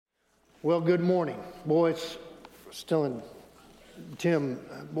Well, good morning. Boy, it's telling Tim,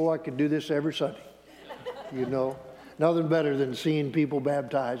 boy, I could do this every Sunday. You know, nothing better than seeing people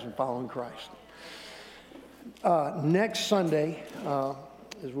baptized and following Christ. Next Sunday,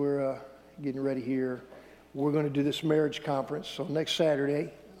 as we're getting ready here, we're going to do this marriage conference. So next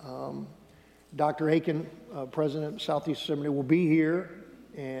Saturday, Dr. Aiken, President of Southeast Seminary, will be here.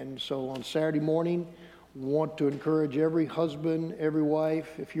 And so on Saturday morning, want to encourage every husband, every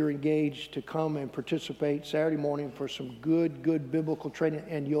wife, if you're engaged, to come and participate Saturday morning for some good biblical training,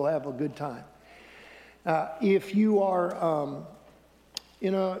 and you'll have a good time. If you are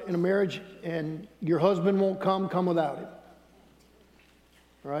in a marriage and your husband won't come without him.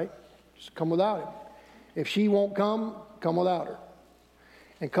 Right? Just come without him. If she won't come without her.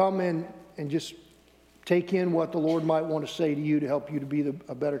 And come and just take in what the Lord might want to say to you to help you to be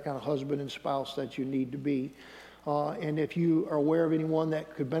a better kind of husband and spouse that you need to be. And if you are aware of anyone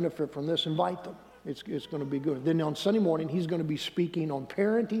that could benefit from this, invite them. It's going to be good. Then on Sunday morning, he's going to be speaking on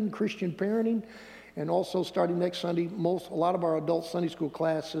parenting, Christian parenting. And also starting next Sunday, a lot of our adult Sunday school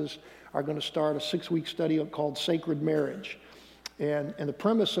classes are going to start a 6-week study called Sacred Marriage. And the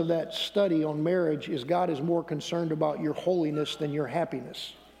premise of that study on marriage is God is more concerned about your holiness than your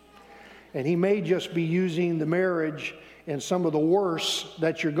happiness. And he may just be using the marriage and some of the worst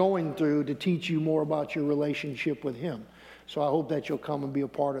that you're going through to teach you more about your relationship with him. So I hope that you'll come and be a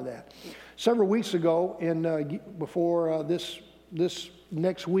part of that. Several weeks ago, before this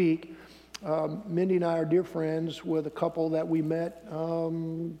next week, Mindy and I are dear friends with a couple that we met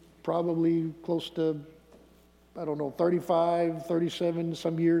probably close to, 35, 37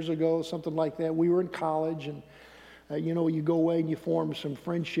 some years ago, something like that. We were in college, and you go away and you form some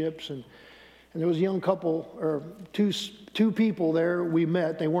friendships, and there was a young couple, or two people there we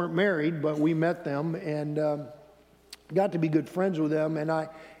met. They weren't married, but we met them and got to be good friends with them. And I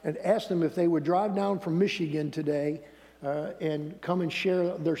asked them if they would drive down from Michigan today and come and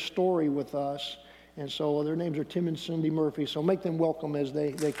share their story with us. And so their names are Tim and Cindy Murphy. So make them welcome as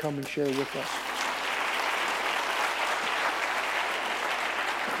they come and share with us.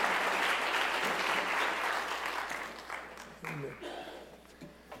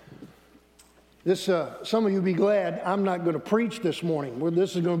 Some of you will be glad I'm not going to preach this morning.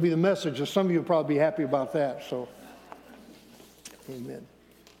 This is going to be the message, so some of you will probably be happy about that. So, amen.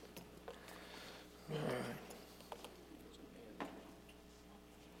 All right.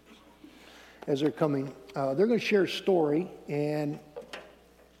 As they're coming, they're going to share a story, and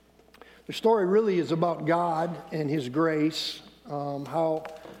the story really is about God and his grace, how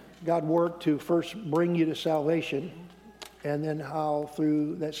God worked to first bring you to salvation, and then how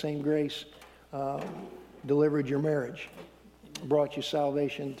through that same grace delivered your marriage, brought you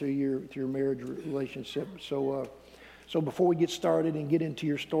salvation through your marriage relationship. So before we get started and get into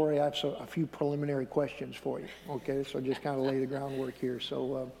your story, I have a few preliminary questions for you. Okay, so just kind of lay the groundwork here.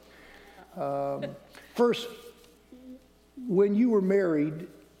 So first, when you were married,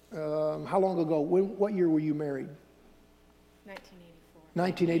 how long ago? What year were you married?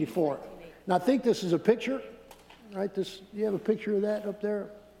 1984. Now I think this is a picture, right? You have a picture of that up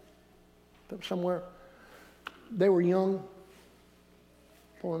there? Somewhere. They were young.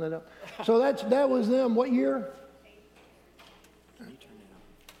 Pulling that up. So that was them. What year?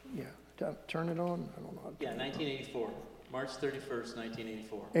 Yeah. Turn it on. I don't know. Yeah, 1984. March 31st,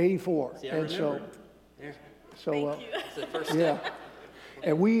 1984. 84. See, I and remember. So It's the first yeah. step.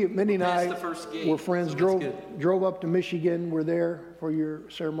 And Mindy and I were friends, so drove up to Michigan. We're there for your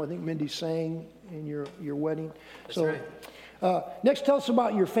ceremony. I think Mindy sang in your wedding. That's right. Next, tell us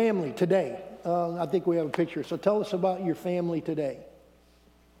about your family today. I think we have a picture. So tell us about your family today.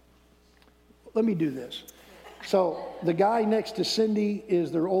 Let me do this. So the guy next to Cindy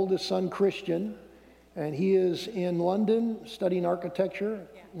is their oldest son, Christian, and he is in London studying architecture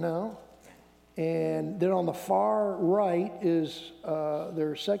now. And then on the far right is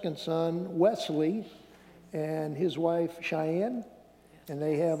their second son, Wesley, and his wife, Cheyenne. And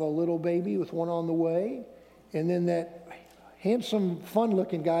they have a little baby with one on the way. And then that handsome,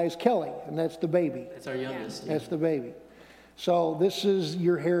 fun-looking guy is Kelly, and that's the baby. That's our youngest. That's the baby. So this is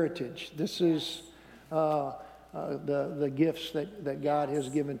your heritage. This is the gifts that God has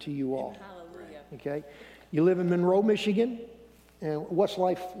given to you all. Hallelujah. Okay? You live in Monroe, Michigan. And what's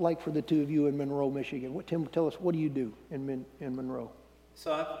life like for the two of you in Monroe, Michigan? Tim, tell us, what do you do in Monroe?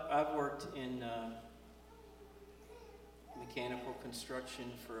 So I've worked in mechanical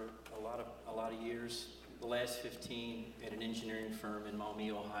construction for a lot of years. The last 15 at an engineering firm in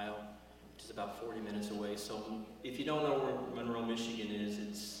Maumee, Ohio, which is about 40 minutes away. So if you don't know where Monroe, Michigan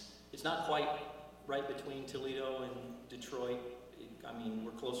is, it's not quite right between Toledo and Detroit. I mean,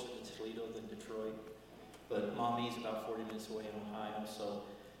 we're closer to Toledo than Detroit, but Maumee is about 40 minutes away in Ohio. So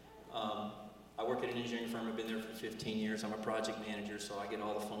I work at an engineering firm. I've been there for 15 years. I'm a project manager, so I get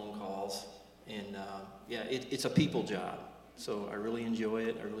all the phone calls. And yeah, it's a people job. So I really enjoy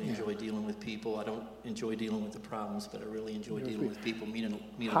it. I really enjoy dealing with people. I don't enjoy dealing with the problems, but I really enjoy dealing with people, meet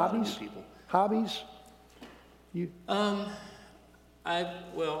a lot of new people. Hobbies? I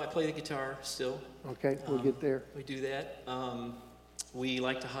play the guitar still. Okay, we'll get there. We do that. We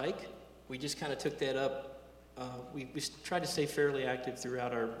like to hike. We just kind of took that up. We tried to stay fairly active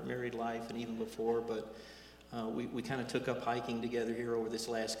throughout our married life and even before, but we kind of took up hiking together here over this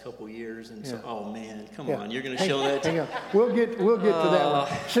last couple years. And so, oh man, come on, you're going to show that. Hang on. We'll get to that one.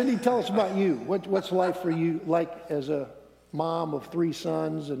 Cindy, tell us about you. What's life for you like as a mom of 3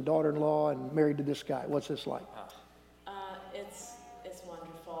 sons and daughter-in-law and married to this guy? What's this like? It's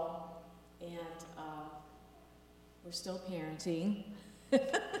wonderful, and we're still parenting.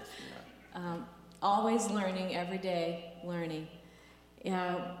 Always learning, every day learning.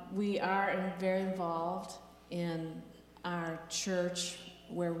 We are very involved in our church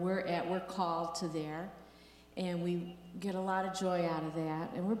where we're at. We're called to there, and we get a lot of joy out of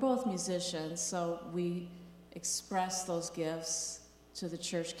that. And we're both musicians, so we express those gifts to the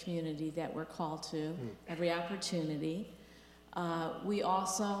church community that we're called to every opportunity. We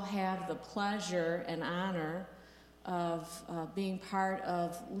also have the pleasure and honor of being part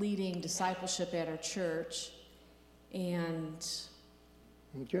of leading discipleship at our church. And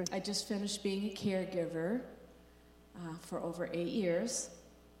I just finished being a caregiver for over 8 years,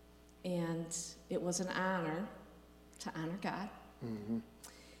 and it was an honor to honor God. Mm-hmm.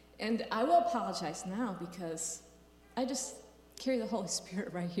 And I will apologize now because I just carry the Holy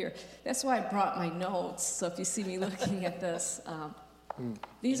Spirit right here. That's why I brought my notes. So if you see me looking at this,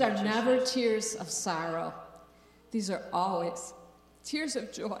 these are never tears of sorrow. These are always tears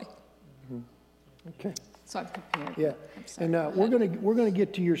of joy. Mm-hmm. Okay. So I'm prepared. Yeah, and we're gonna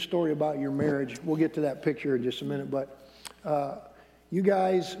get to your story about your marriage. We'll get to that picture in just a minute. But you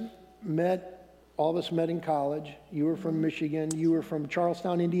guys met. All of us met in college. You were from Michigan. You were from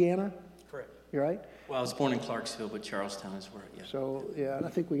Charlestown, Indiana. Correct. You're right. Well, I was born in Clarksville, but Charlestown is where. Yeah. So yeah, and I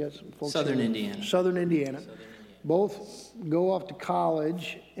think we got some folks. Southern Indiana. Southern Indiana. Both go off to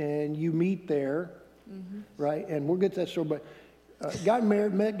college, and you meet there, right? And we'll get to that story. But got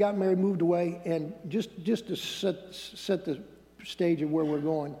married, moved away, and just to set the stage of where we're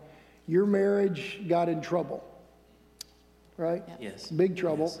going, your marriage got in trouble, right? Yes. Big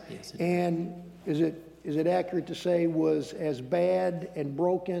trouble. Yes, and is it accurate to say was as bad and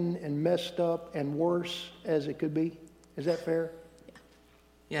broken and messed up and worse as it could be? Is that fair?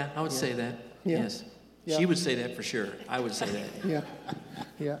 Yeah, I would say that. Yeah. Yes. Yeah. She would say that for sure. I would say that.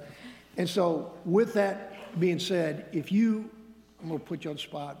 Yeah. And so with that being said, I'm going to put you on the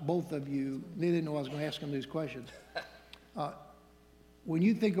spot, both of you, they didn't know I was going to ask them these questions. When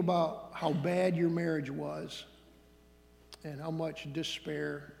you think about how bad your marriage was and how much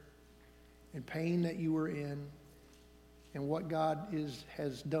despair and pain that you were in and what God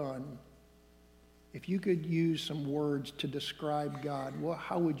has done, if you could use some words to describe God,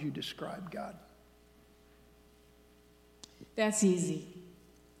 how would you describe God? That's easy,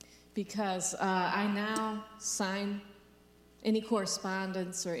 because I now sign any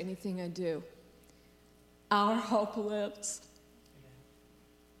correspondence or anything I do. Our hope lives.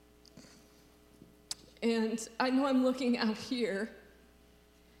 And I know I'm looking out here,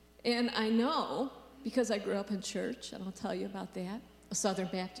 and I know, because I grew up in church, and I'll tell you about that, a Southern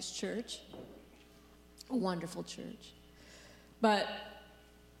Baptist church, a wonderful church. But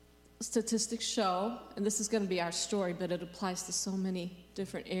statistics show, and this is going to be our story, but it applies to so many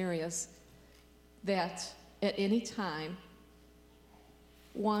different areas, that at any time,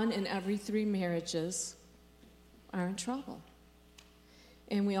 1 in every 3 marriages are in trouble.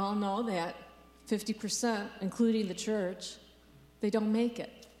 And we all know that 50%, including the church, they don't make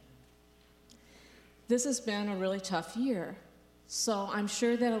it. This has been a really tough year. So I'm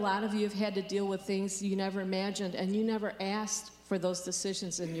sure that a lot of you have had to deal with things you never imagined, and you never asked for those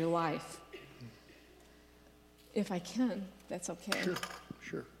decisions in your life. If I can, that's okay.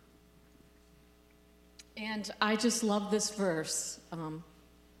 Sure. And I just love this verse.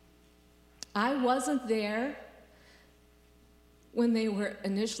 I wasn't there when they were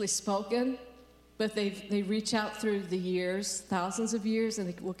initially spoken, but they reach out through the years, thousands of years, and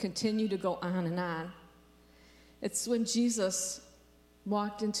they will continue to go on and on. It's when Jesus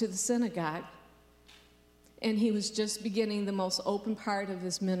walked into the synagogue, and he was just beginning the most open part of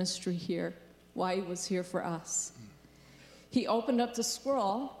his ministry here, why he was here for us. He opened up the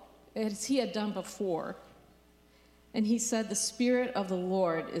scroll, as he had done before, And he said, "The Spirit of the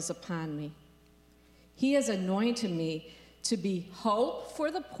Lord is upon me. He has anointed me to be hope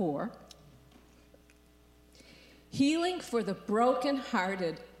for the poor, healing for the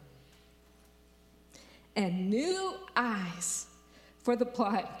brokenhearted, and new eyes for the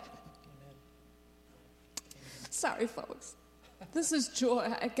blind." Sorry, folks. This is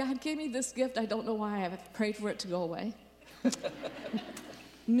joy. God gave me this gift. I don't know why. I've prayed for it to go away.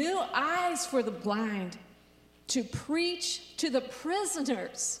 New eyes for the blind, to preach to the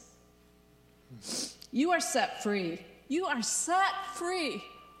prisoners. You are set free. You are set free.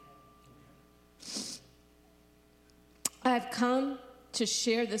 I've come to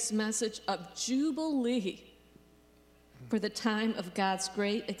share this message of jubilee, for the time of God's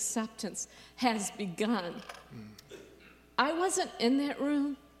great acceptance has begun. I wasn't in that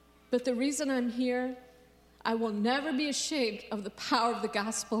room, but the reason I'm here, I will never be ashamed of the power of the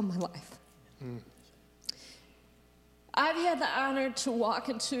gospel in my life. I've had the honor to walk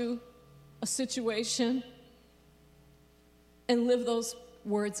into a situation and live those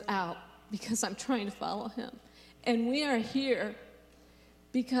words out because I'm trying to follow him. And we are here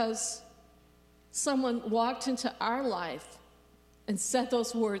because someone walked into our life and said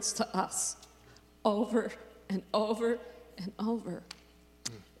those words to us over and over and over.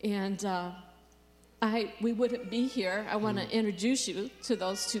 And we wouldn't be here. I want to introduce you to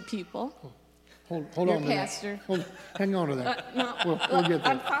those two people. Hold Your on to pastor. that. Hang on to that. No, We'll get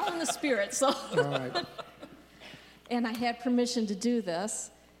there. I'm following the Spirit, so. All right. And I had permission to do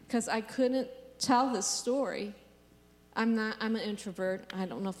this because I couldn't tell this story. I'm an introvert. I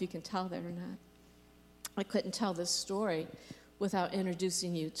don't know if you can tell that or not. I couldn't tell this story without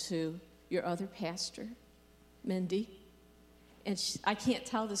introducing you to your other pastor, Mindy. And I can't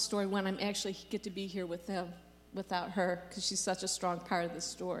tell this story when I'm actually get to be here with them without her because she's such a strong part of the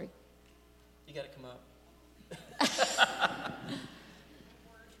story. You got to come up.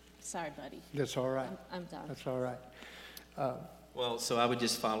 Sorry, buddy. That's all right. I'm done. That's all right. Well, so I would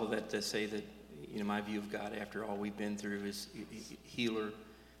just follow that to say that, my view of God after all we've been through is healer,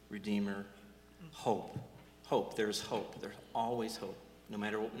 redeemer, hope. Hope. There's hope. There's always hope. No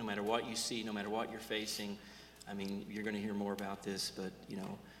matter what you see, no matter what you're facing. I mean, you're going to hear more about this, but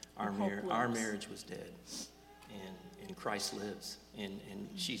our marriage was dead, and Christ lives, and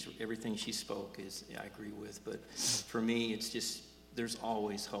everything she spoke is I agree with. But for me, it's just there's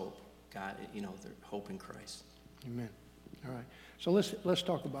always hope. God, there's hope in Christ. Amen. All right. So let's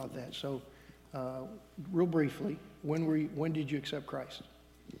talk about that. So, real briefly, when did you accept Christ?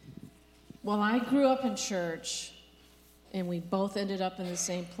 Well, I grew up in church, and we both ended up in the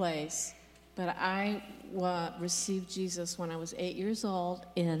same place. But I received Jesus when I was 8 years old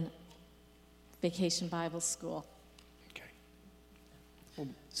in Vacation Bible School. Okay.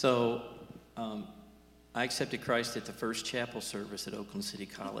 So, I accepted Christ at the first chapel service at Oakland City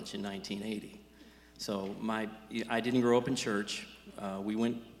College in 1980. So I didn't grow up in church. We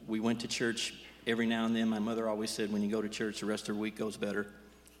went to church every now and then. My mother always said, when you go to church, the rest of the week goes better.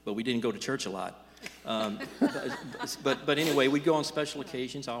 But we didn't go to church a lot. But anyway, we'd go on special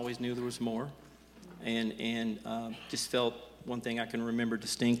occasions. I always knew there was more. And just felt one thing I can remember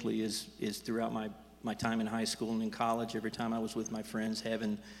distinctly is throughout my time in high school and in college, every time I was with my friends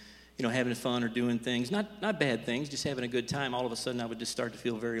having fun or doing things, not bad things, just having a good time, all of a sudden I would just start to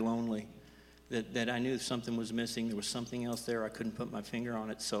feel very lonely. That I knew something was missing. There was something else there. I couldn't put my finger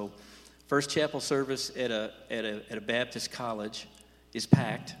on it. So, first chapel service at a Baptist college is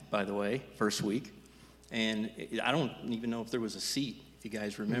packed, by the way, first week, and I don't even know if there was a seat, if you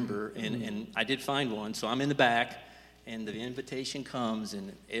guys remember. Mm-hmm. And I did find one, so I'm in the back, and the invitation comes,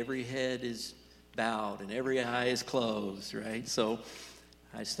 and every head is bowed and every eye is closed, right? So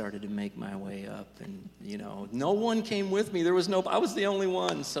I started to make my way up, and no one came with me. I was the only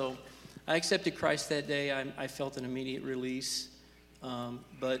one, so. I accepted Christ that day. I felt an immediate release,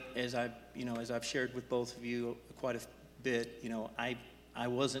 but as I've shared with both of you quite a bit, I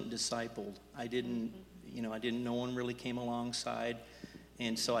wasn't discipled. I didn't. No one really came alongside,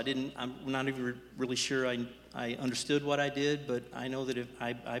 and so I'm not even really sure I understood what I did, but I know that if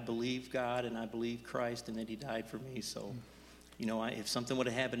I believe God and I believe Christ and that He died for me. So, if something would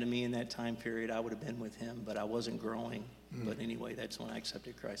have happened to me in that time period, I would have been with Him, but I wasn't growing. But anyway, that's when I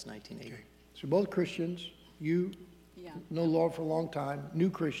accepted Christ, 1980. Okay. So both Christians, you know Lord for a long time, new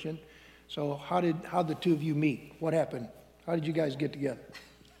Christian. So how did the two of you meet? What happened? How did you guys get together?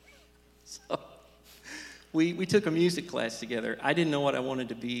 So we took a music class together. I didn't know what I wanted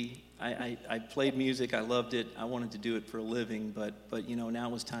to be. I played music. I loved it. I wanted to do it for a living. But now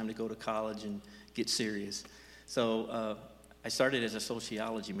it was time to go to college and get serious. So I started as a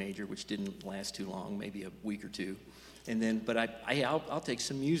sociology major, which didn't last too long, maybe a week or two. And then, but I'll take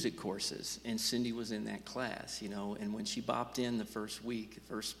some music courses, and Cindy was in that class, you know, and when she bopped in the first week,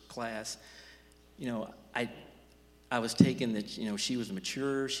 first class, you know, I was taken that, you know, she was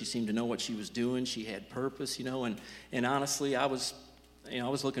mature, she seemed to know what she was doing, she had purpose, you know, and honestly, I was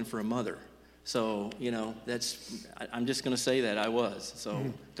looking for a mother. So, you know, I'm just going to say that I was. So,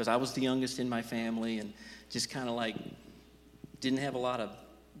 because I was the youngest in my family, and just kind of like didn't have a lot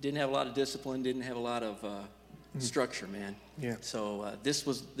of discipline, didn't have a lot of structure, man. Yeah. So this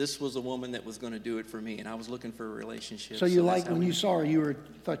was a woman that was going to do it for me, and I was looking for a relationship. So you like, when you saw her,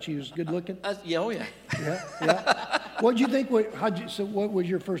 thought she was good looking? Yeah, oh yeah. Yeah, yeah. What'd you think? What was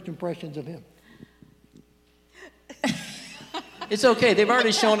your first impressions of him? It's okay. They've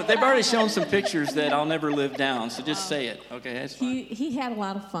already shown some pictures that I'll never live down. So just say it. Okay, that's fine. He had a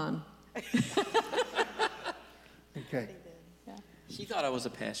lot of fun. Okay. Yeah. She thought I was a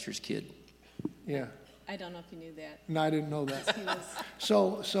pastor's kid. Yeah. I don't know if you knew that. No, I didn't know that. He was,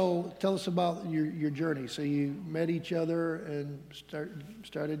 So tell us about your journey. So you met each other and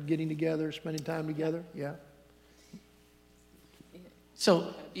started getting together, spending time together. Yeah.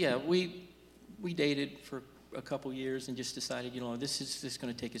 So yeah, we dated for a couple years and just decided, you know, this is just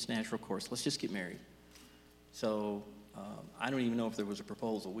going to take its natural course. Let's just get married. So I don't even know if there was a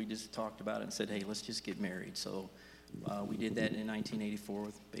proposal. We just talked about it and said, hey, let's just get married. So we did that in 1984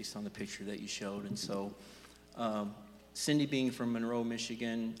 based on the picture that you showed. And so Cindy being from Monroe,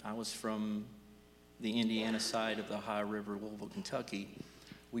 Michigan, I was from the Indiana side of the Ohio River, Louisville, Kentucky.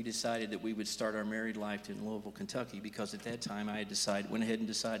 We decided that we would start our married life in Louisville, Kentucky, because at that time I had went ahead and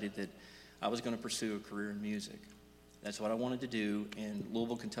decided that I was going to pursue a career in music. That's what I wanted to do, and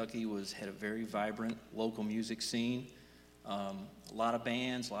Louisville, Kentucky had a very vibrant local music scene. A lot of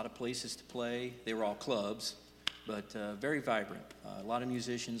bands, a lot of places to play. They were all clubs, but very vibrant. A lot of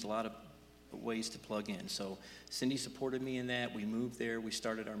musicians, a lot of ways to plug in. So Cindy supported me in that. We moved there. We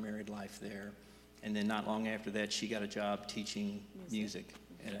started our married life there. And then not long after that, she got a job teaching music.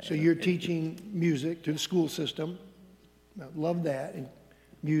 So you're teaching music to the school system. Love that. And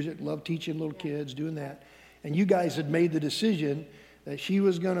music, love teaching little kids, doing that. And you guys had made the decision that she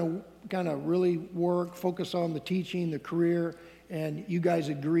was going to kind of really focus on the teaching, the career, and you guys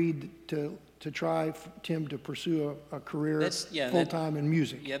agreed to try Tim to pursue a career full-time in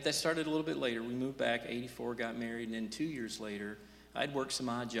music. Yeah, that started a little bit later. We moved back, 84, got married, and then 2 years later, I'd worked some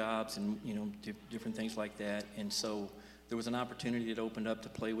odd jobs and, you know, different things like that. And so there was an opportunity that opened up to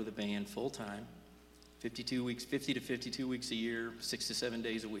play with a band full-time, 50 to 52 weeks a year, 6 to 7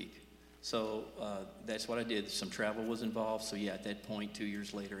 days a week. So that's what I did. Some travel was involved. So yeah, at that point, 2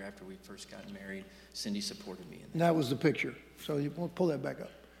 years later, after we first got married, Cindy supported me in that. And that was the picture. So you want to pull that back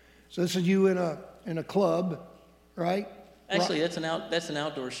up. So this is you in a club, right? Actually, that's an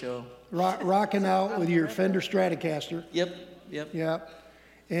outdoor show. Rocking out with your Fender Stratocaster. Yep. Yeah.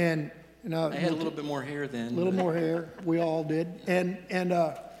 And I had a little bit more hair then. A little more hair. We all did. And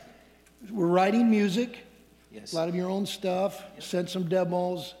we're writing music. Yes. A lot of your own stuff. Yep. Sent some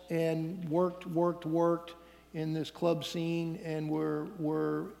demos and worked in this club scene, and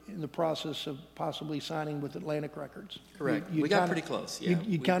we're in the process of possibly signing with Atlantic Records. Correct. We got pretty close. Yeah.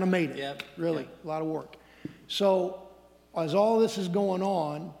 You kind of made it. Yep. Really, Yep. a lot of work. So, as all this is going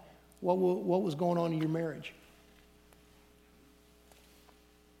on, what was going on in your marriage?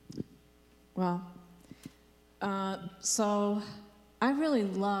 well, so I really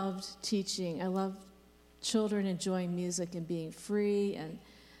loved teaching. I loved children enjoying music and being free.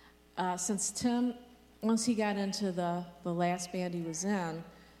 And since Tim, once he got into the last band he was in,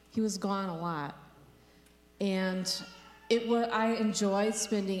 he was gone a lot. And I enjoyed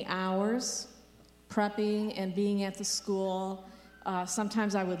spending hours prepping and being at the school.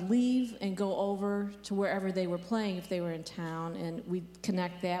 Sometimes I would leave and go over to wherever they were playing if they were in town, and we'd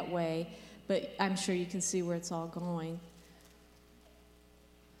connect that way. But I'm sure you can see where it's all going.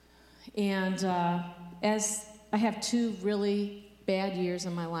 And as I have 2 really bad years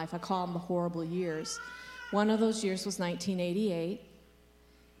in my life, I call them the horrible years. One of those years was 1988,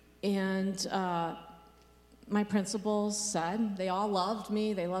 and my principals said they all loved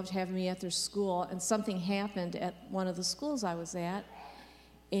me. They loved having me at their school, and something happened at one of the schools I was at,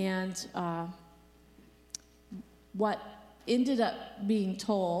 and what ended up being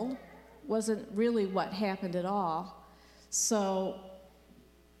told wasn't really what happened at all. So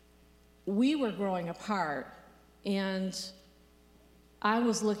we were growing apart, and I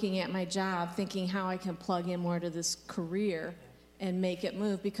was looking at my job thinking how I can plug in more to this career and make it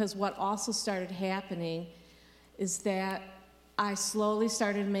move, because what also started happening is that I slowly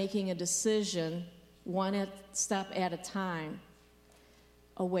started making a decision, one step at a time,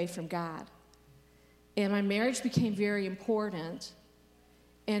 away from God. And my marriage became very important.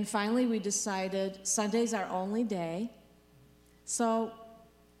 And finally, we decided Sunday's our only day. So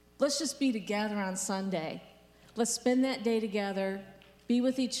let's just be together on Sunday. Let's spend that day together, be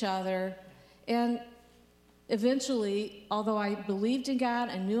with each other. And eventually, although I believed in God,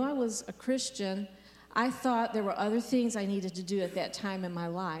 I knew I was a Christian, I thought there were other things I needed to do at that time in my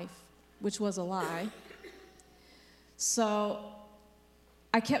life, which was a lie. So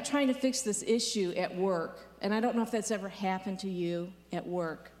I kept trying to fix this issue at work, and I don't know if that's ever happened to you at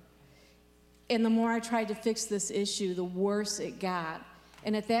work. And the more I tried to fix this issue, the worse it got.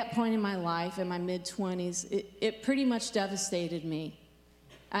 And at that point in my life, in my mid-20s, it pretty much devastated me.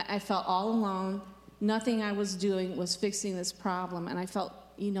 I felt all alone. Nothing I was doing was fixing this problem, and I felt,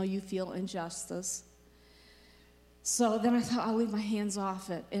 you feel injustice. So then I thought, I'll leave my hands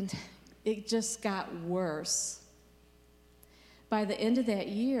off it, and it just got worse. By the end of that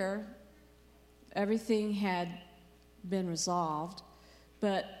year, everything had been resolved,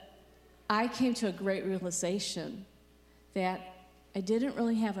 but I came to a great realization that I didn't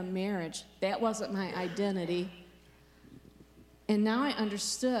really have a marriage. That wasn't my identity. And now I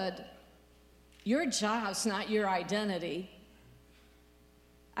understood your job's not your identity.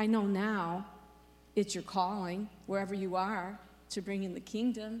 I know now it's your calling, wherever you are, to bring in the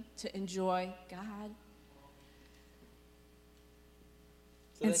kingdom, to enjoy God.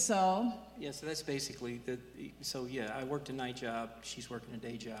 So that's basically I worked a night job, she's working a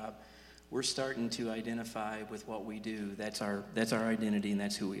day job. We're starting to identify with what we do. That's our identity, and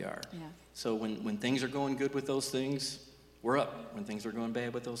that's who we are. Yeah. So when things are going good with those things, we're up. When things are going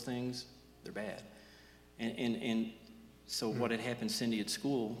bad with those things, they're bad. And so what had happened, Cindy, at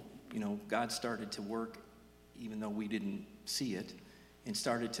school, God started to work, even though we didn't see it, and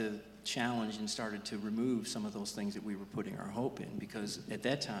started to challenge and started to remove some of those things that we were putting our hope in. Because at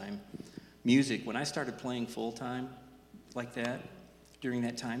that time, music, when I started playing full-time like that, during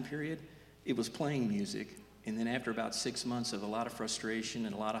that time period, it was playing music. And then after about 6 months of a lot of frustration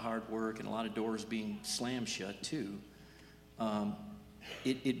and a lot of hard work and a lot of doors being slammed shut too,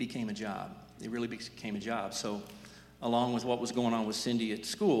 it became a job. It really became a job. So along with what was going on with Cindy at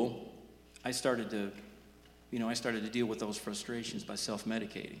school, I started to deal with those frustrations by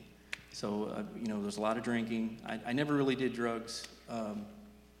self-medicating. So, there was a lot of drinking. I never really did drugs,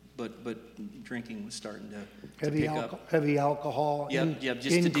 but drinking was starting to pick up. Heavy alcohol.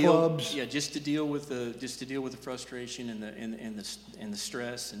 Just clubs. to deal with the frustration and the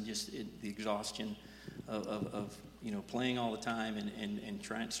stress and just the exhaustion of playing all the time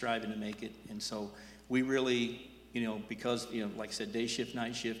and striving to make it. And so we really, because like I said, day shift,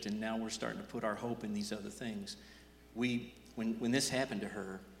 night shift, and now we're starting to put our hope in these other things. When this happened to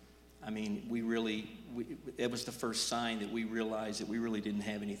her, I mean, it was the first sign that we realized that we really didn't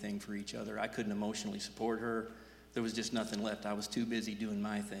have anything for each other. I couldn't emotionally support her. There was just nothing left. I was too busy doing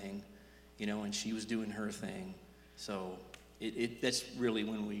my thing, and she was doing her thing. So that's really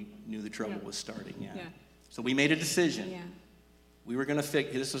when we knew the trouble was starting. Yeah. So we made a decision. Yeah. We were going to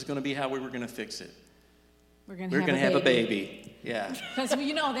this was going to be how we were going to fix it. We're going to have a baby. Yeah. Because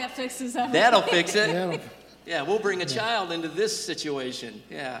that fixes everything. That'll fix it. Yeah, we'll bring a child into this situation.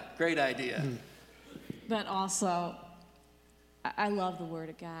 Yeah, great idea. But also, I love the Word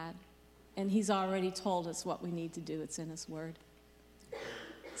of God. And He's already told us what we need to do. It's in His Word.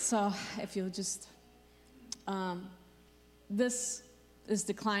 So if you'll just... this is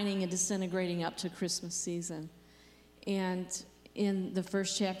declining and disintegrating up to Christmas season. And in the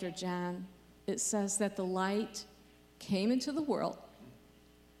first chapter of John, it says that the light came into the world,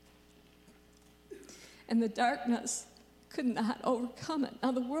 and the darkness could not overcome it.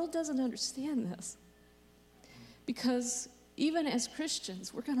 Now, the world doesn't understand this, because even as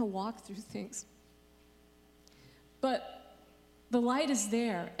Christians, we're going to walk through things. But the light is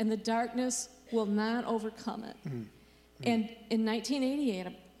there, and the darkness will not overcome it. Mm-hmm. And in 1988,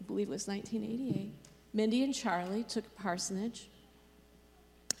 I believe it was 1988, Mindy and Charlie took a parsonage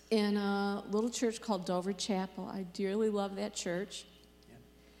in a little church called Dover Chapel. I dearly love that church.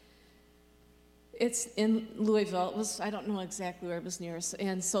 It's in Louisville. I don't know exactly where it was nearest.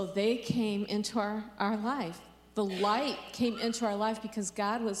 And so they came into our life. The light came into our life because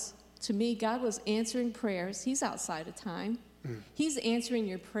God was answering prayers. He's outside of time. He's answering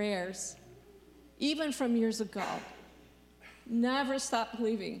your prayers, even from years ago. Never stop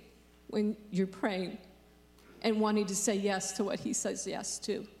believing when you're praying and wanting to say yes to what He says yes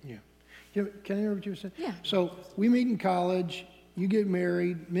to. Yeah. Can I interrupt you a second? Yeah. So we meet in college. You get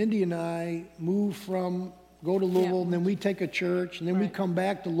married. Mindy and I go to Louisville, and then we take a church, and then we come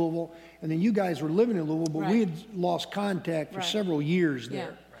back to Louisville, and then you guys were living in Louisville, but we had lost contact for several years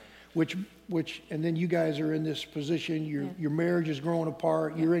there, which and then you guys are in this position, your marriage is growing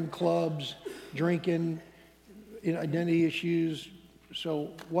apart, you're in clubs, drinking, in identity issues. So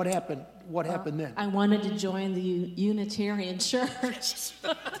what happened? What happened then? I wanted to join the Unitarian Church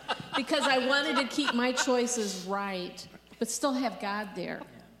because I wanted to keep my choices right, but still have God there.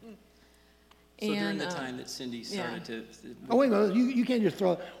 So during the time that Cindy started to... Oh, wait a minute. You can't just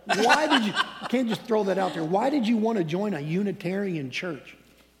throw... Why did you... You can't just throw that out there. Why did you want to join a Unitarian church?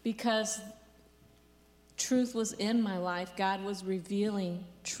 Because truth was in my life. God was revealing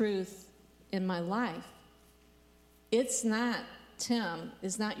truth in my life. It's not, Tim,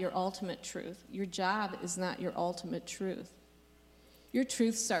 is not your ultimate truth. Your job is not your ultimate truth. Your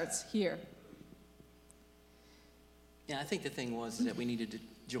truth starts here. Yeah, I think the thing was that we needed to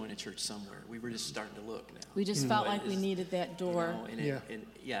join a church somewhere. We were just starting to look now. We just felt like we needed that door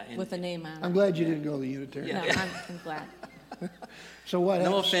with a name on it. I'm glad you didn't go to the Unitarian. No, I'm glad. So what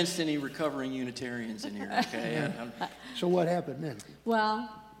happened? No offense to any recovering Unitarians in here, okay? So what happened then? Well,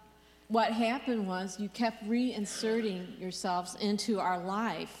 what happened was you kept reinserting yourselves into our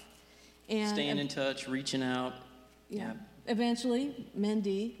life. And staying in touch, reaching out. Yeah. Eventually,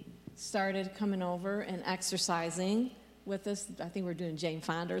 Mindy started coming over and exercising with us. I think we were doing Jane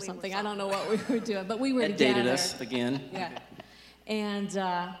Fonda or something. I don't know what we were doing, but we were That together. dated us again. Yeah. And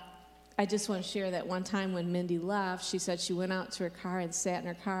I just want to share that one time when Mindy left, she said she went out to her car and sat in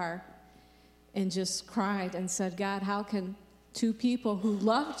her car and just cried and said, God, how can two people who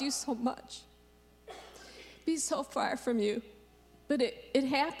loved you so much be so far from you? But it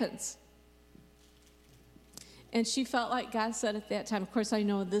happens. And she felt like God said at that time, of course, I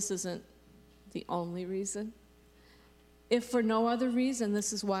know this isn't the only reason. If for no other reason,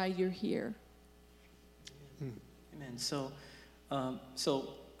 this is why you're here. Amen. So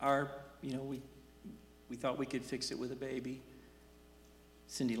we thought we could fix it with a baby.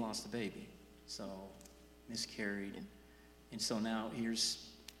 Cindy lost the baby, so miscarried, and so now here's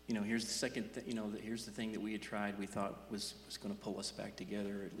the second, here's the thing that we had tried. We thought was going to pull us back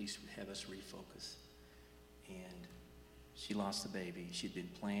together, or at least have us refocus. And she lost the baby. She'd been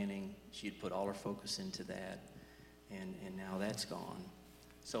planning. She had put all her focus into that, and now that's gone.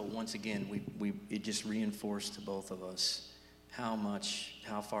 So once again, it just reinforced to both of us how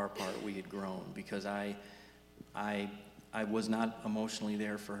far apart we had grown, because I was not emotionally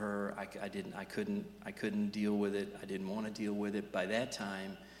there for her. I couldn't deal with it. I didn't want to deal with it. By that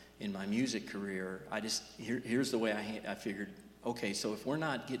time in my music career, here's the way I figured, okay, so if we're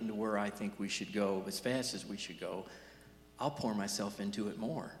not getting to where I think we should go as fast as we should go, I'll pour myself into it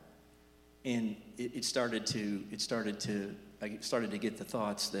more. And I started to get the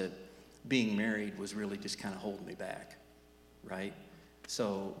thoughts that being married was really just kind of holding me back, right?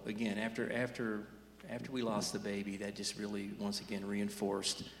 So again, after we lost the baby, that just really once again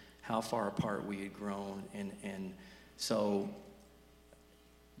reinforced how far apart we had grown, and so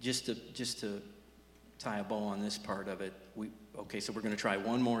just to tie a bow on this part of it, so we're going to try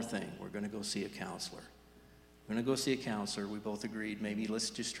one more thing. We're going to go see a counselor. We're going to go see a counselor. We both agreed, maybe let's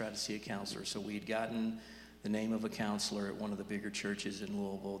just try to see a counselor. So we had gotten the name of a counselor at one of the bigger churches in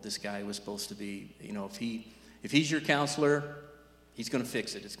Louisville. This guy was supposed to be, if he's your counselor, he's going to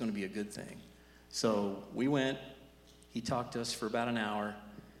fix it. It's going to be a good thing. So we went. He talked to us for about an hour.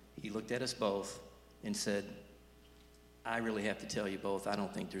 He looked at us both and said, I really have to tell you both, I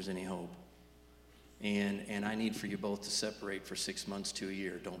don't think there's any hope. And I need for you both to separate for 6 months to a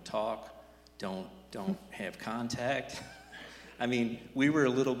year. Don't talk. Don't have contact. I mean, we were a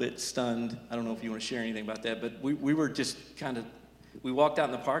little bit stunned. I don't know if you want to share anything about that, but we were just we walked out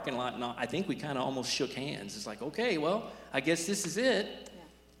in the parking lot, and I think we kind of almost shook hands. It's like, okay, well, I guess this is it.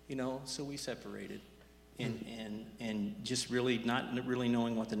 Yeah. So we separated. And just really not really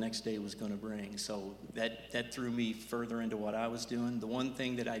knowing what the next day was going to bring. So that threw me further into what I was doing. The one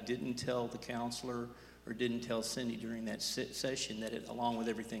thing that I didn't tell the counselor or didn't tell Cindy during that session, that along with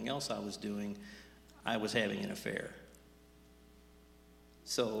everything else I was doing, I was having an affair.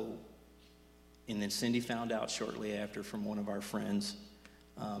 So, and then Cindy found out shortly after from one of our friends.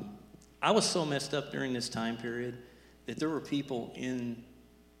 I was so messed up during this time period that there were people in,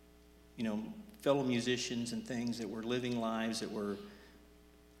 fellow musicians and things that were living lives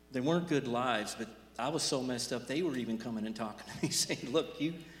they weren't good lives, but I was so messed up, they were even coming and talking to me saying, look,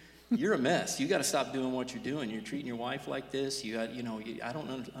 you're a mess. You got to stop doing what you're doing. You're treating your wife like this. I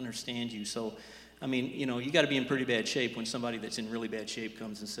don't understand you. So, I mean, you got to be in pretty bad shape when somebody that's in really bad shape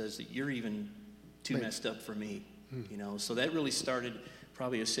comes and says that you're even too messed up for me. So that really started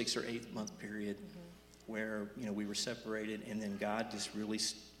probably a 6 or 8 month period where, we were separated, and then God just really,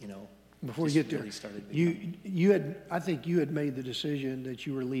 Before you get there, I think you had made the decision that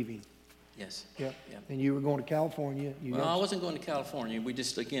you were leaving. Yes. Yep. Yep. And you were going to California. You Well, got- I wasn't going to California. We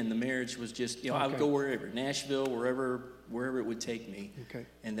just, again, the marriage was just, I would Okay. go wherever, Nashville, wherever it would take me. Okay.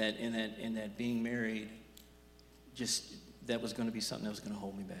 And that being married, just, that was going to be something that was going to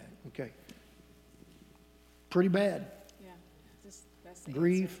hold me back. Okay. Pretty bad. Yeah, that's the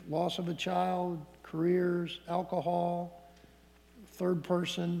Grief, loss of a child, careers, alcohol, third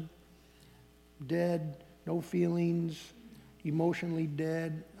person, dead, no feelings, emotionally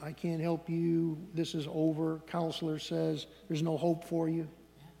dead. I can't help you. This is over. Counselor says there's no hope for you.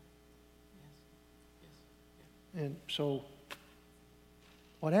 And so,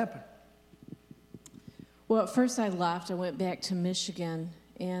 what happened? Well, at first I left. I went back to Michigan,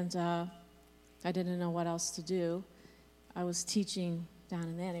 and I didn't know what else to do. I was teaching down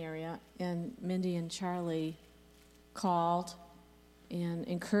in that area, and Mindy and Charlie called and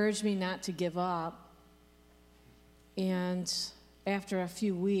encouraged me not to give up. And after a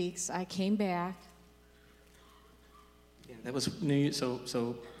few weeks, I came back. Yeah, that was New Year, so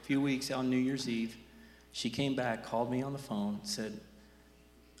a few weeks on New Year's Eve, she came back, called me on the phone, said,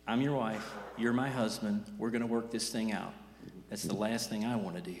 "I'm your wife, you're my husband, we're going to work this thing out." That's the last thing I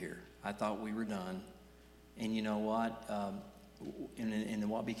wanted to hear. I thought we were done. And you know what? And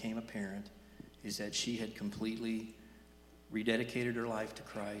what became apparent is that she had completely rededicated her life to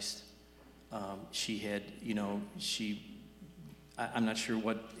Christ. She had, I'm not sure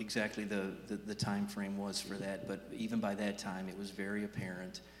what exactly the time frame was for that, but even by that time, it was very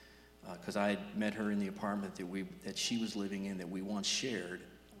apparent, because I had met her in the apartment that she was living in, that we once shared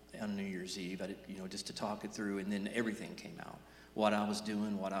on New Year's Eve, just to talk it through, and then everything came out. What I was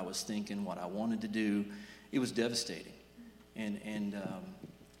doing, what I was thinking, what I wanted to do, it was devastating.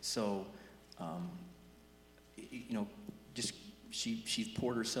 Just she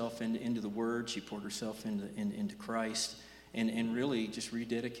poured herself into the Word, she poured herself into Christ, and really just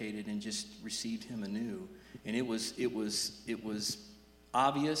rededicated and just received Him anew. And it was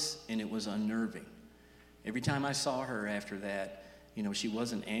obvious, and it was unnerving. Every time I saw her after that, she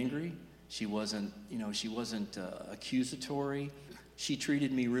wasn't angry, she wasn't accusatory. She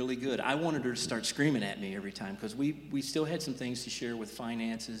treated me really good. I wanted her to start screaming at me every time, because we still had some things to share with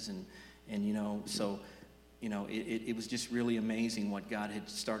finances, and it was just really amazing what God had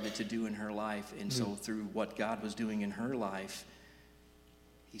started to do in her life. And so through what God was doing in her life,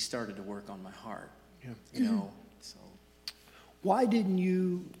 He started to work on my heart. Yeah. So Why didn't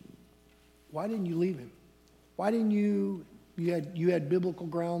you leave him? Why didn't you had biblical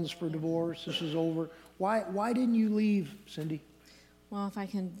grounds for divorce, this is over. Why didn't you leave, Cindy? Well, if I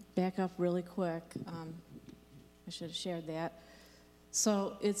can back up really quick, I should have shared that.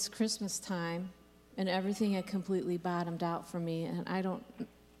 So it's Christmas time, and everything had completely bottomed out for me, and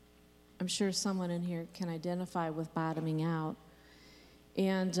I'm sure someone in here can identify with bottoming out.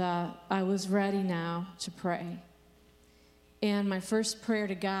 And I was ready now to pray. And my first prayer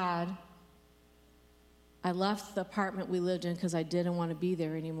to God, I left the apartment we lived in because I didn't want to be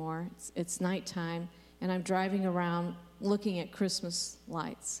there anymore. It's nighttime, and I'm driving around looking at Christmas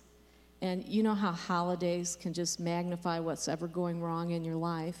lights. And you know how holidays can just magnify what's ever going wrong in your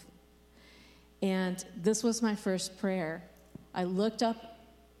life. And this was my first prayer. I looked up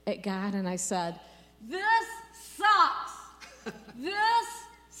at God and I said, "This sucks. This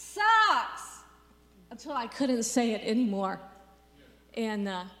sucks." Until I couldn't say it anymore. And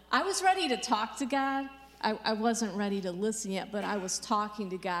I was ready to talk to God. I wasn't ready to listen yet, but I was talking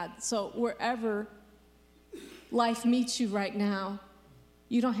to God. So wherever life meets you right now,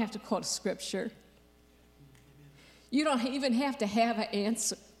 you don't have to quote a scripture. You don't even have to have an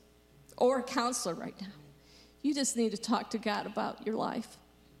answer or a counselor right now. You just need to talk to God about your life.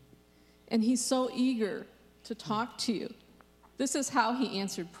 And He's so eager to talk to you. This is how He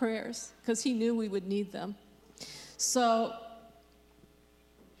answered prayers, because He knew we would need them. So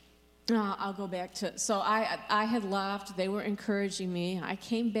I'll go back to, so I had left. They were encouraging me. I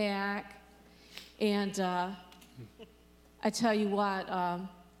came back, and I tell you what,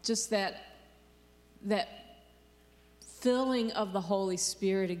 just that filling of the Holy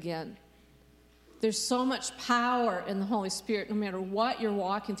Spirit again. There's so much power in the Holy Spirit no matter what you're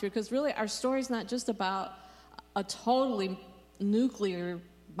walking through, because really our story's not just about a totally nuclear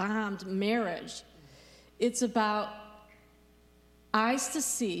bombed marriage. It's about eyes to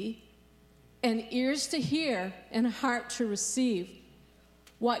see and ears to hear and a heart to receive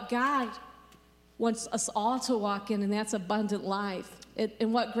what God wants us all to walk in, and that's abundant life.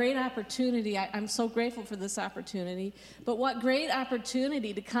 And what great opportunity. I'm so grateful for this opportunity. But what great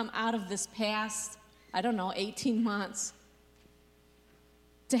opportunity to come out of this past, 18 months,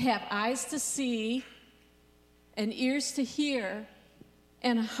 to have eyes to see and ears to hear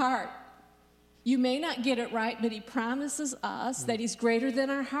and a heart You may not get it right, but he promises us that he's greater than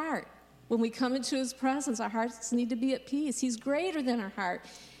our heart. When we come into his presence, our hearts need to be at peace. He's greater than our heart.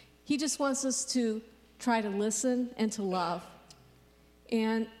 He just wants us to try to listen and to love.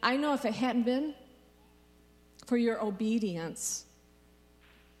 And I know if it hadn't been for your obedience,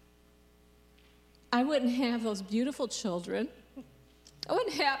 I wouldn't have those beautiful children. I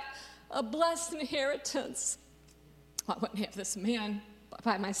wouldn't have a blessed inheritance. Well, I wouldn't have this man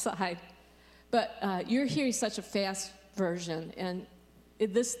by my side. But you're hearing such a fast version, and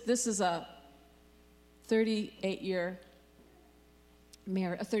this is a 38-year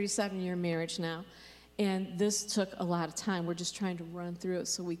marriage, a 37-year marriage now, and this took a lot of time. We're just trying to run through it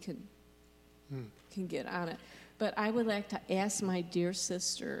so we can get on it. But I would like to ask my dear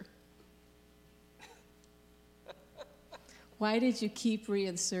sister, why did you keep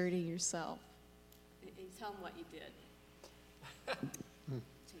reinserting yourself? Tell them what you did.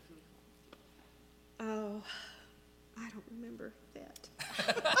 Oh, I don't remember that.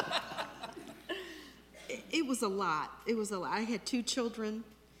 It was a lot. It was a lot. I had 2 children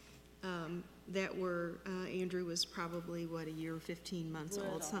that were, Andrew was probably, a year or 15 months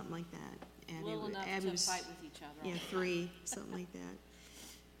old, something like that. Little enough Abby to was, fight with each other. yeah, 3, something like that.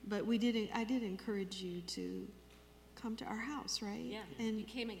 But I did encourage you to come to our house, right? Yeah, And you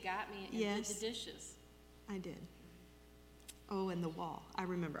came and got me and Yes. did the dishes. I did. Oh, and the wall. I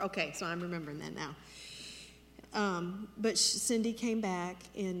remember. Okay, so I'm remembering that now. But Cindy came back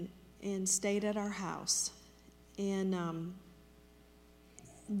and stayed at our house. And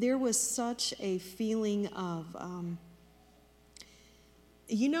there was such a feeling of,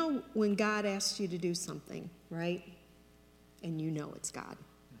 when God asks you to do something, right? And you know it's God.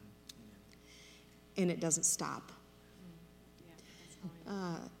 And it doesn't stop.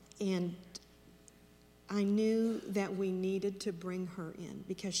 And I knew that we needed to bring her in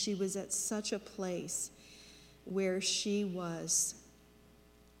because she was at such a place where she was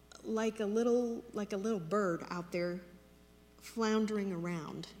like a little bird out there floundering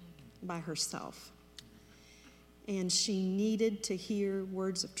around by herself. And she needed to hear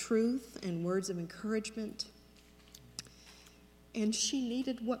words of truth and words of encouragement. And she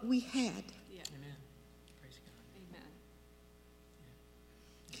needed what we had. Yeah. Amen. Praise God. Amen.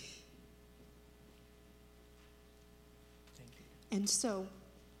 Thank you. And so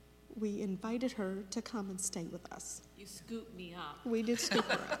we invited her to come and stay with us. You scooped me up. We did scoop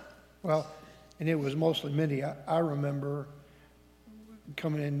her up. Well, and it was mostly Mindy. I remember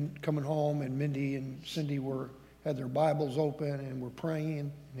coming home, and Mindy and Cindy had their Bibles open and were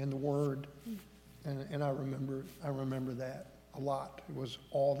praying in the Word, and I remember that a lot. It was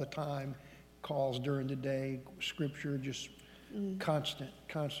all the time, calls during the day, Scripture, just constant,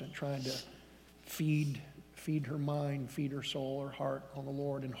 trying to feed her mind, feed her soul, her heart on the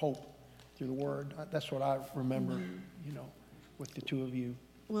Lord, and hope through the Word. That's what I remember, with the 2 of you.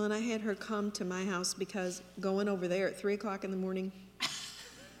 Well, and I had her come to my house because going over there at 3 o'clock in the morning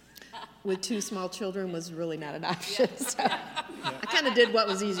with 2 small children was really not an option. So I kind of did what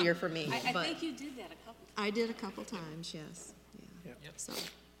was easier for me. I but think you did that a couple times. I did a couple times, yes. Yeah. Yep. So.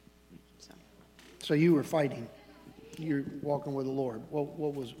 So you were fighting. You're walking with the Lord.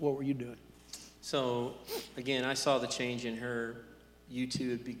 What were you doing? So, again, I saw the change in her. You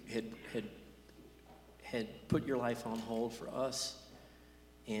two had put your life on hold for us,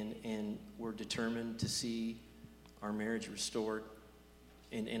 and were determined to see our marriage restored,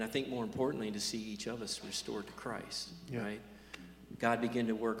 and I think more importantly, to see each of us restored to Christ, right? God began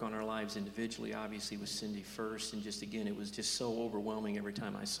to work on our lives individually, obviously with Cindy first, and just again, it was just so overwhelming every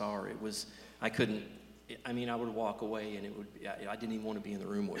time I saw her. I would walk away, and I didn't even want to be in the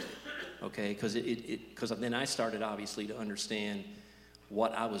room with her, okay? Because then I started obviously to understand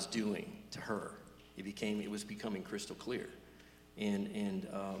what I was doing to her. It was becoming crystal clear,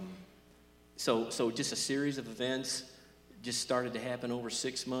 so just a series of events just started to happen over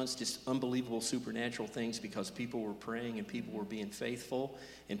 6 months, just unbelievable supernatural things, because people were praying and people were being faithful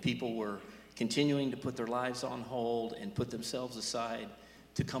and people were continuing to put their lives on hold and put themselves aside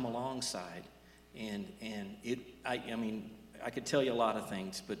to come alongside. I could tell you a lot of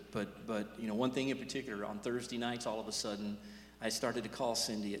things, but one thing in particular, on Thursday nights, all of a sudden, I started to call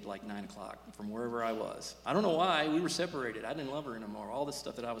Cindy at like 9 o'clock from wherever I was. I don't know why. We were separated. I didn't love her anymore. All this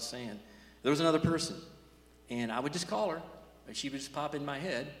stuff that I was saying. There was another person, and I would just call her. She would just pop in my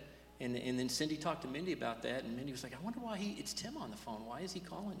head, and then Cindy talked to Mindy about that, and Mindy was like, I wonder why it's Tim on the phone. Why is he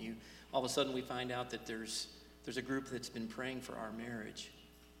calling you? All of a sudden, we find out that there's a group that's been praying for our marriage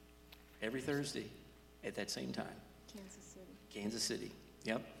every Thursday at that same time. Kansas City.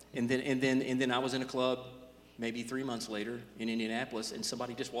 Yep. And then I was in a club maybe 3 months later in Indianapolis, and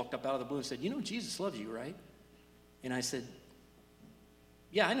somebody just walked up out of the blue and said, "You know Jesus loves you, right?" And I said,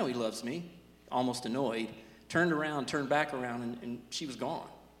 "Yeah, I know he loves me," almost annoyed. Turned around, turned back around, and she was gone.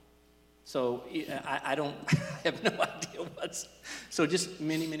 So I don't I have no idea what's. So just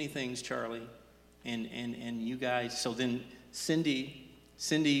many, many things, Charlie, and you guys. So then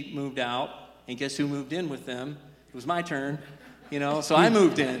Cindy moved out, and guess who moved in with them? It was my turn, so I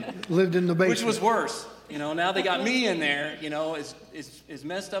moved in. Lived in the basement. Which was worse. Now they got me in there, as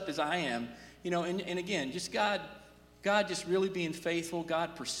messed up as I am. And again, just God just really being faithful,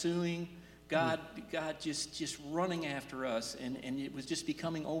 God pursuing, God just running after us, and it was just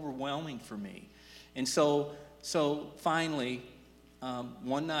becoming overwhelming for me. And so finally,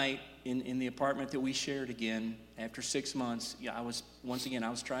 one night in the apartment that we shared again, after 6 months, I was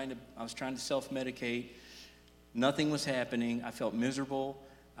trying to self-medicate. Nothing was happening. I felt miserable.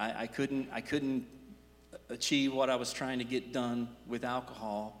 I couldn't achieve what I was trying to get done with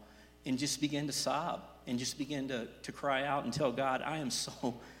alcohol, and just began to sob and just began to cry out and tell God, I am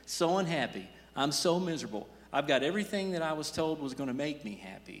so unhappy. I'm so miserable. I've got everything that I was told was going to make me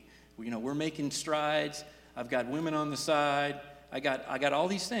happy. We're making strides. I've got women on the side. I got all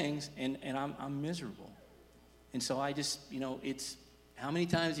these things, and I'm miserable. And so I just, it's, how many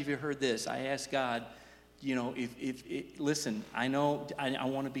times have you heard this? I ask God, listen, I know I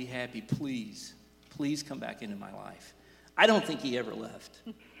want to be happy. Please come back into my life. I don't think he ever left,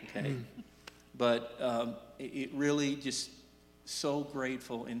 okay? But it really just so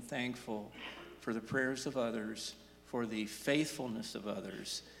grateful and thankful for the prayers of others, for the faithfulness of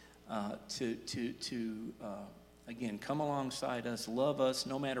others, to again, come alongside us, love us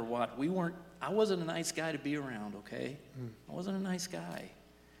no matter what. I wasn't a nice guy to be around, okay? I wasn't a nice guy.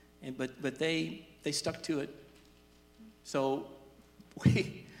 But they stuck to it. So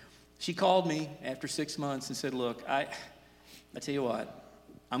she called me after 6 months and said, look, I tell you what,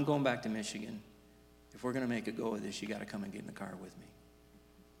 I'm going back to Michigan. If we're going to make a go of this, you got to come and get in the car with me.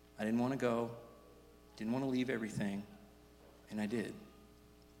 I didn't want to go, didn't want to leave everything, and I did.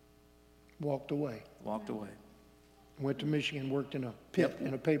 Walked away. Went to Michigan, worked in a pit,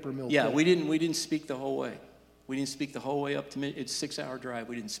 in a paper mill. Yeah, pit. we didn't speak the whole way. We didn't speak the whole way up to it's a 6-hour drive.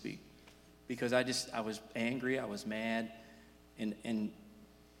 We didn't speak because I was angry. I was mad,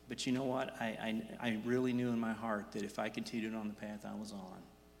 but you know what? I really knew in my heart that if I continued on the path I was on,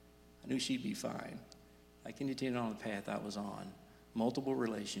 I knew she'd be fine. I continued on the path I was on. Multiple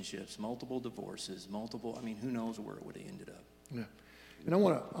relationships, multiple divorces, who knows where it would have ended up. Yeah. And I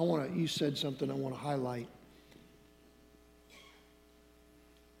want to, you said something I want to highlight.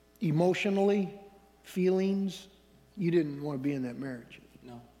 Emotionally, feelings, you didn't want to be in that marriage.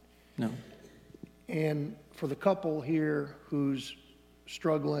 No. And for the couple here who's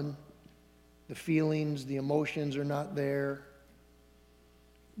struggling, the feelings, the emotions are not there,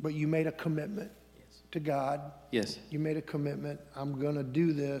 but you made a commitment to God. Yes. You made a commitment, I'm going to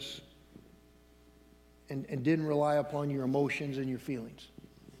do this, and didn't rely upon your emotions and your feelings.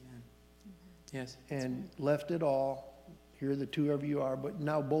 Amen. Yes. And left it all. Here the two of you are, but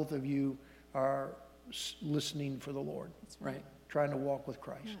now both of you are listening for the Lord. Right. Trying to walk with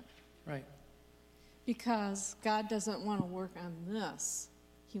Christ. Yeah. Right. Because God doesn't want to work on this.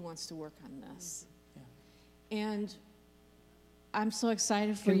 He wants to work on this. Yeah. And I'm so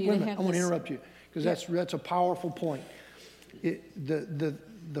excited for Wait you a to minute, have I want to this. interrupt you because that's a powerful point.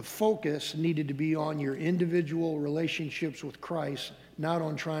 The focus needed to be on your individual relationships with Christ, not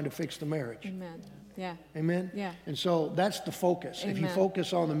on trying to fix the marriage. Amen. Yeah. Amen? Yeah. And so that's the focus. If you Amen.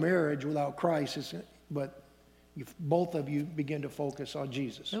 focus on the marriage without Christ, but both of you begin to focus on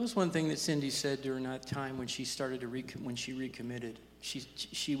Jesus. That was one thing that Cindy said during that time when she started when she recommitted.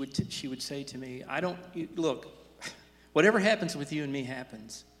 She would say to me, look, whatever happens with you and me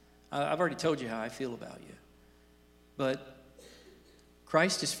happens. I've already told you how I feel about you. But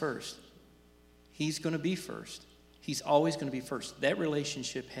Christ is first. He's going to be first. He's always going to be first. That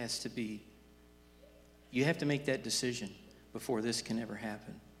relationship has to be, you have to make that decision before this can ever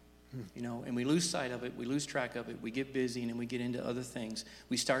happen. And we lose sight of it, we lose track of it, we get busy, and then we get into other things.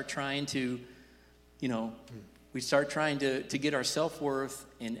 We start trying to, get our self-worth,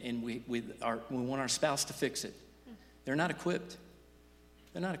 and we want our spouse to fix it. They're not equipped.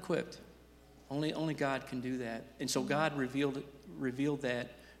 Only God can do that. And so God revealed that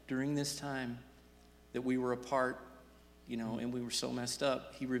during this time that we were apart, and we were so messed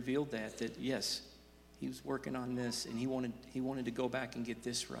up. He revealed that yes, he was working on this, and he wanted to go back and get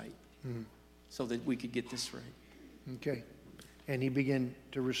this right, so that we could get this right. Okay. And he began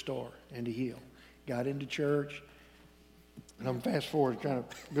to restore and to heal. Got into church, and I'm fast forward, going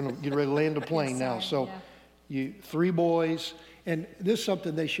to get ready to land a plane now. Sorry, So yeah. Three boys, and this is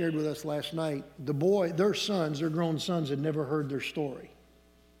something they shared with us last night. Their sons, their grown sons, had never heard their story.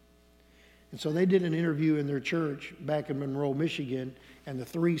 And so they did an interview in their church back in Monroe, Michigan, and the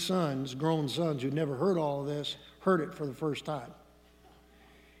three sons, grown sons who'd never heard all of this, heard it for the first time.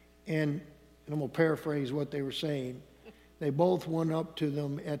 And I'm going to paraphrase what they were saying. They both went up to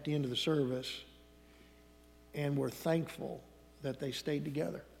them at the end of the service and were thankful that they stayed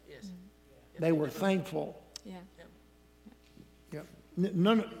together. Yes. They were thankful. Yeah. Yep.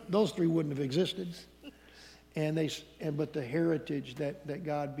 None of those three wouldn't have existed. But the heritage that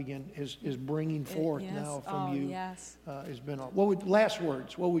God is bringing forth Yes. now from you Yes. has been all. Last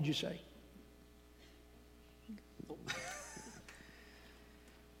words? What would you say?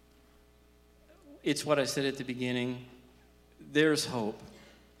 It's what I said at the beginning. There's hope.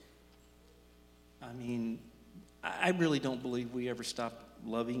 I mean, I really don't believe we ever stopped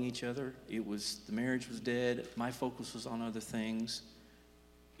loving each other. The marriage was dead. My focus was on other things.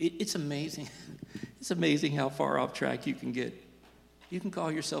 It's amazing. It's amazing how far off track you can get. You can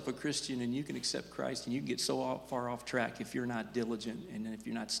call yourself a Christian and you can accept Christ and you can get so far off track if you're not diligent and if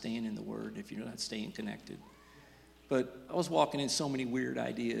you're not staying in the Word, if you're not staying connected. But I was walking in so many weird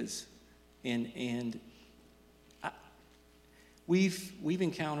ideas, and we've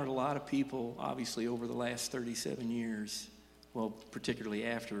encountered a lot of people, obviously, over the last 37 years, well, particularly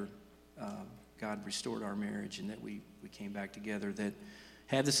after God restored our marriage and that we came back together, that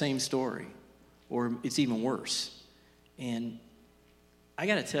have the same story, or it's even worse. And I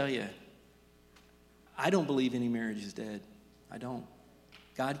got to tell you, I don't believe any marriage is dead. I don't.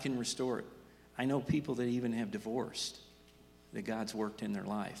 God can restore it. I know people that even have divorced, that God's worked in their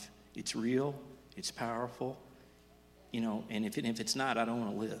life. It's real. It's powerful. And if it's not, I don't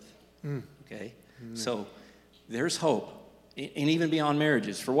want to live. Okay? So there's hope. And even beyond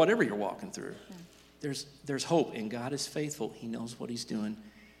marriages, for whatever you're walking through, there's hope. And God is faithful. He knows what he's doing.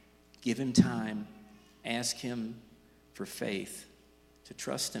 Give him time. Ask him for faith, to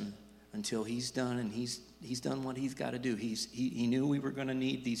trust him until he's done, and he's done what he's got to do. He knew we were going to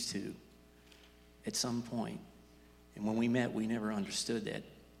need these two at some point. And when we met, we never understood that.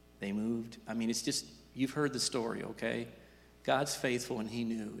 They moved. I mean, it's just, you've heard the story, okay? God's faithful, and he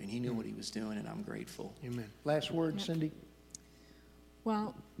knew what he was doing, and I'm grateful. Amen. Last word, Yep. Cindy?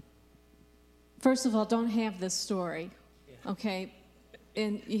 Well, first of all, don't have this story, okay?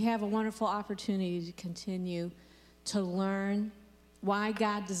 And you have a wonderful opportunity to continue to learn why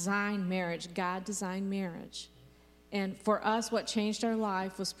God designed marriage. God designed marriage. And for us, what changed our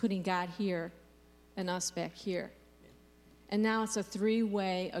life was putting God here and us back here. And now it's a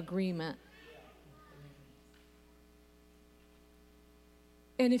three-way agreement.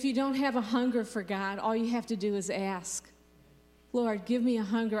 And if you don't have a hunger for God, all you have to do is ask, Lord, give me a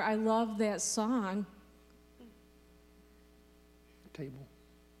hunger. I love that song. Table.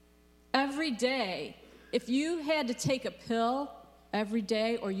 Every day, if you had to take a pill every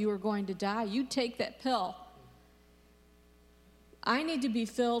day or you were going to die, you'd take that pill. I need to be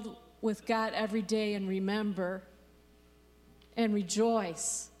filled with God every day and remember and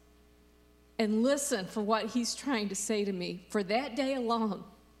rejoice and listen for what he's trying to say to me for that day alone.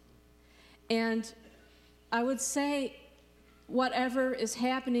 And I would say, whatever is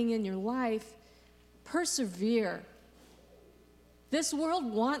happening in your life, persevere. This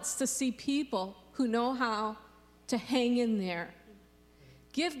world wants to see people who know how to hang in there.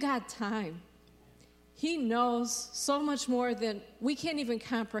 Give God time. He knows so much more than we can't even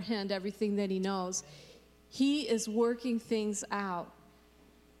comprehend everything that he knows. He is working things out.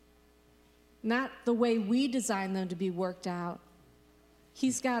 Not the way we design them to be worked out.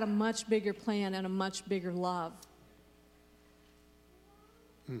 He's got a much bigger plan and a much bigger love.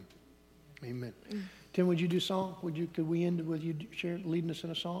 Amen. Tim, would you do song? Could we end with you leading us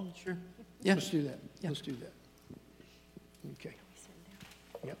in a song? Sure. Yeah. Let's do that. Yeah. Let's do that. Okay.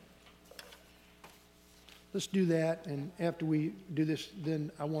 Yep. Let's do that, and after we do this,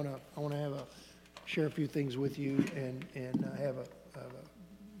 then I want to share a few things with you, and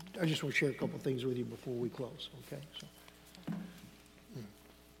I just want to share a couple things with you before we close. Okay. So.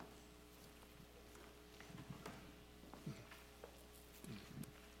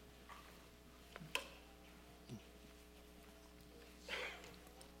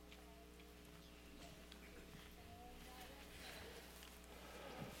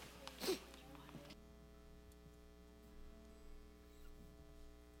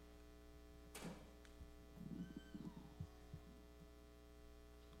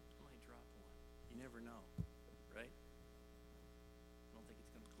 Might drop one. You never know, right?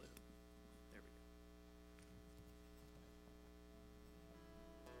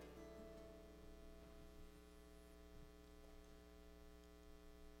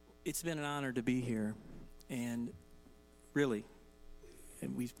 It's been an honor to be here, and really,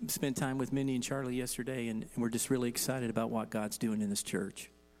 and we spent time with Mindy and Charlie yesterday, and we're just really excited about what God's doing in this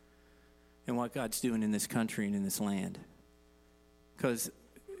church and what God's doing in this country and in this land. Because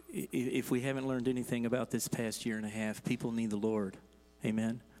if we haven't learned anything about this past year and a half, people need the Lord,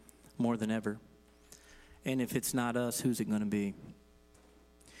 amen, more than ever. And if it's not us, who's it going to be?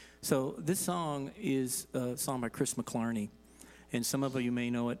 So this song is a song by Chris McClarney, and some of you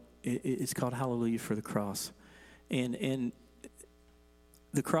may know it. It's called Hallelujah for the Cross. And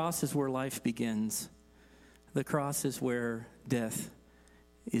the cross is where life begins. The cross is where death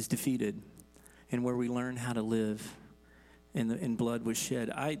is defeated and where we learn how to live, and blood was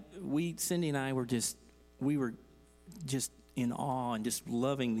shed. Cindy and I were just in awe and just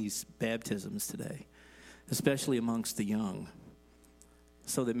loving these baptisms today, especially amongst the young,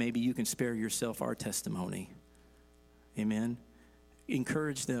 so that maybe you can spare yourself our testimony. Amen.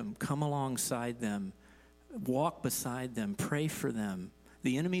 Encourage them, come alongside them, walk beside them, pray for them.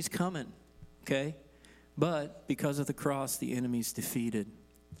 The enemy's coming, okay? But because of the cross, the enemy's defeated.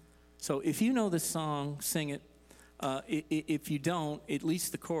 So if you know this song, sing it. If you don't, at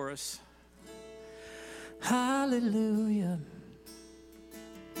least the chorus. Hallelujah.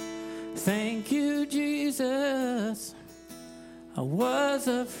 Thank you, Jesus. I was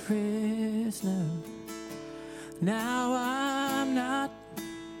a prisoner. Now I'm not.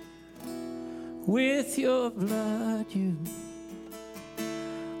 With your blood you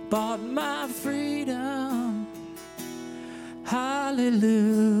bought my freedom.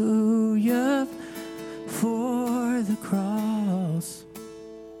 Hallelujah for the cross.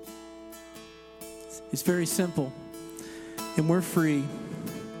 It's very simple, and we're free,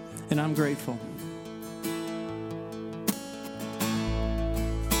 and I'm grateful.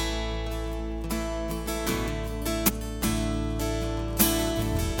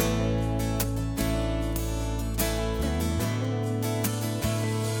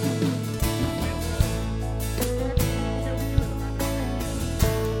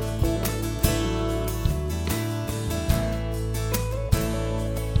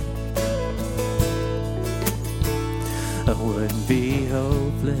 I wouldn't be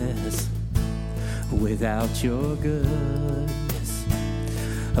hopeless without your goodness.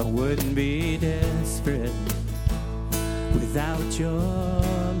 I wouldn't be desperate without your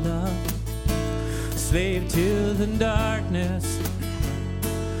love. Slave to the darkness,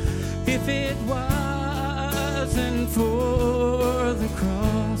 if it wasn't for the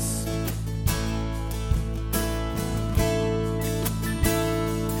cross.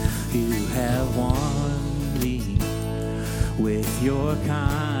 You have won me with your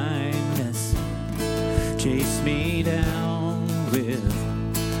kindness, chased me down with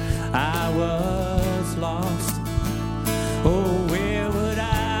I was lost. Oh, where would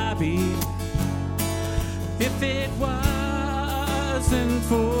I be if it wasn't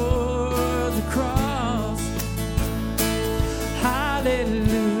for the cross?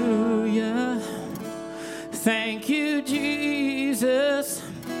 Hallelujah. Thank you, Jesus.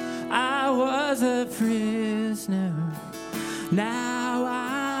 I was a prisoner. Now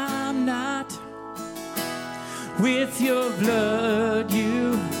I'm not. With your blood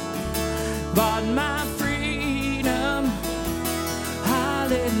you bought my freedom.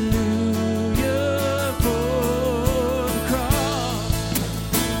 Hallelujah for the cross.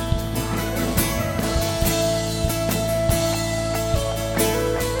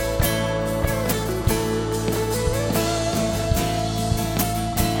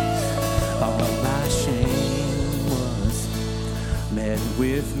 All my shame was met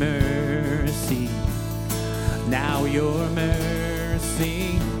with mercy. Now your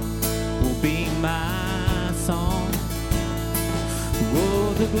mercy will be my song.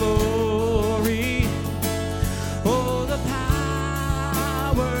 Oh, the glory, oh, the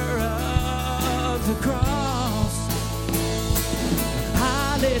power of the cross.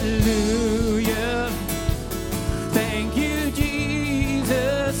 Hallelujah. Thank you,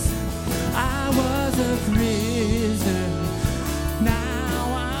 Jesus. I was a prisoner.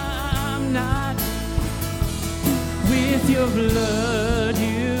 Now I'm not. With your blood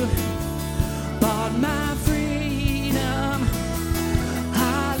you bought my freedom.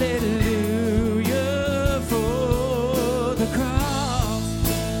 Hallelujah for the cross.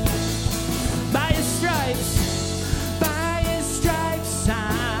 By his stripes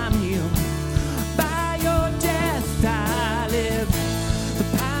I'm healed. By your death I live. The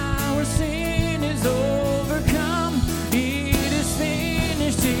power of sin is overcome. It is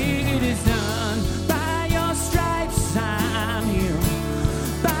finished, it is done. By your stripes I'm healed.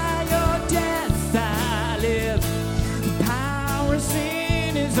 By your death I live. The power of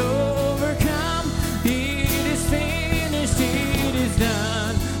sin is over.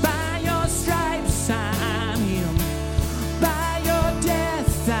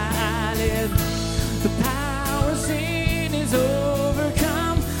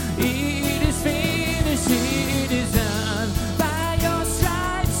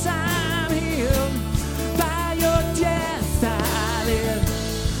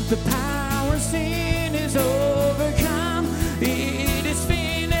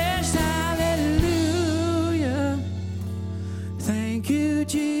 you,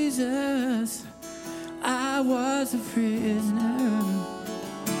 Jesus. I was a prisoner.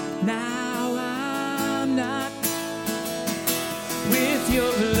 Now I'm not. With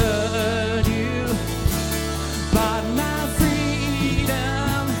your blood, you bought my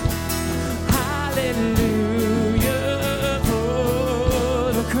freedom. Hallelujah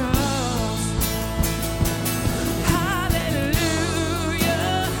for the cross.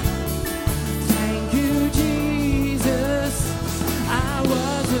 Hallelujah. Thank you, Jesus. I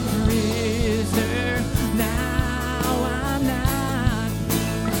was a prisoner. Now I'm not.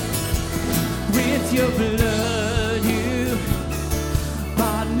 With your blood, you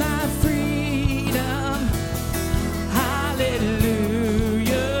bought my freedom.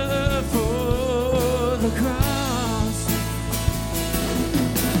 Hallelujah for the cross.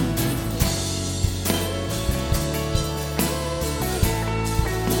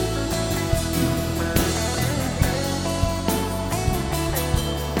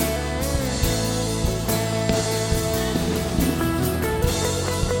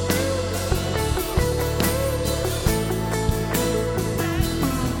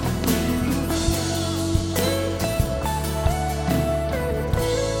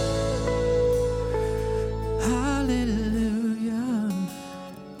 Hallelujah.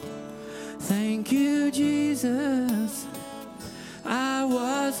 Thank you, Jesus. I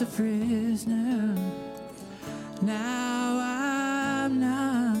was a prisoner. Now I'm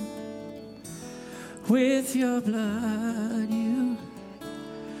not. With your blood, you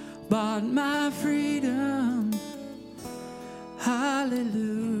bought my freedom. Hallelujah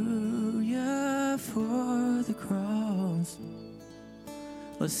for the cross.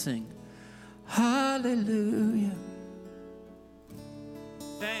 Let's sing. Hallelujah.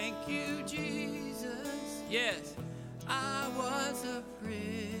 Thank you, Jesus. Yes, I was a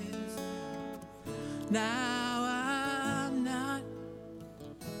prisoner. Now I'm not.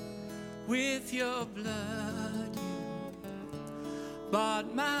 With your blood, you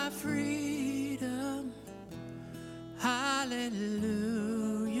bought my freedom. Hallelujah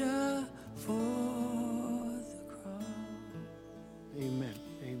for the cross. Amen.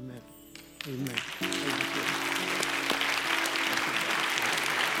 Amen. Amen.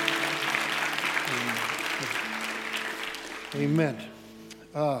 Amen.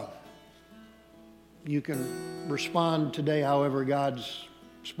 You can respond today however God's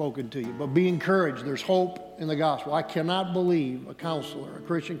spoken to you. But be encouraged. There's hope in the gospel. I cannot believe a counselor, a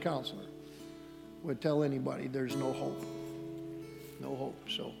Christian counselor, would tell anybody there's no hope. No hope.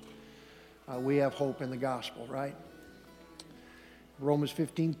 So we have hope in the gospel, right? Romans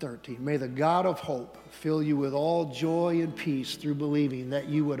 15:13. May the God of hope fill you with all joy and peace through believing, that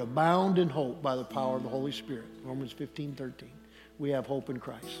you would abound in hope by the power of the Holy Spirit. Romans 15:13. We have hope in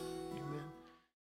Christ.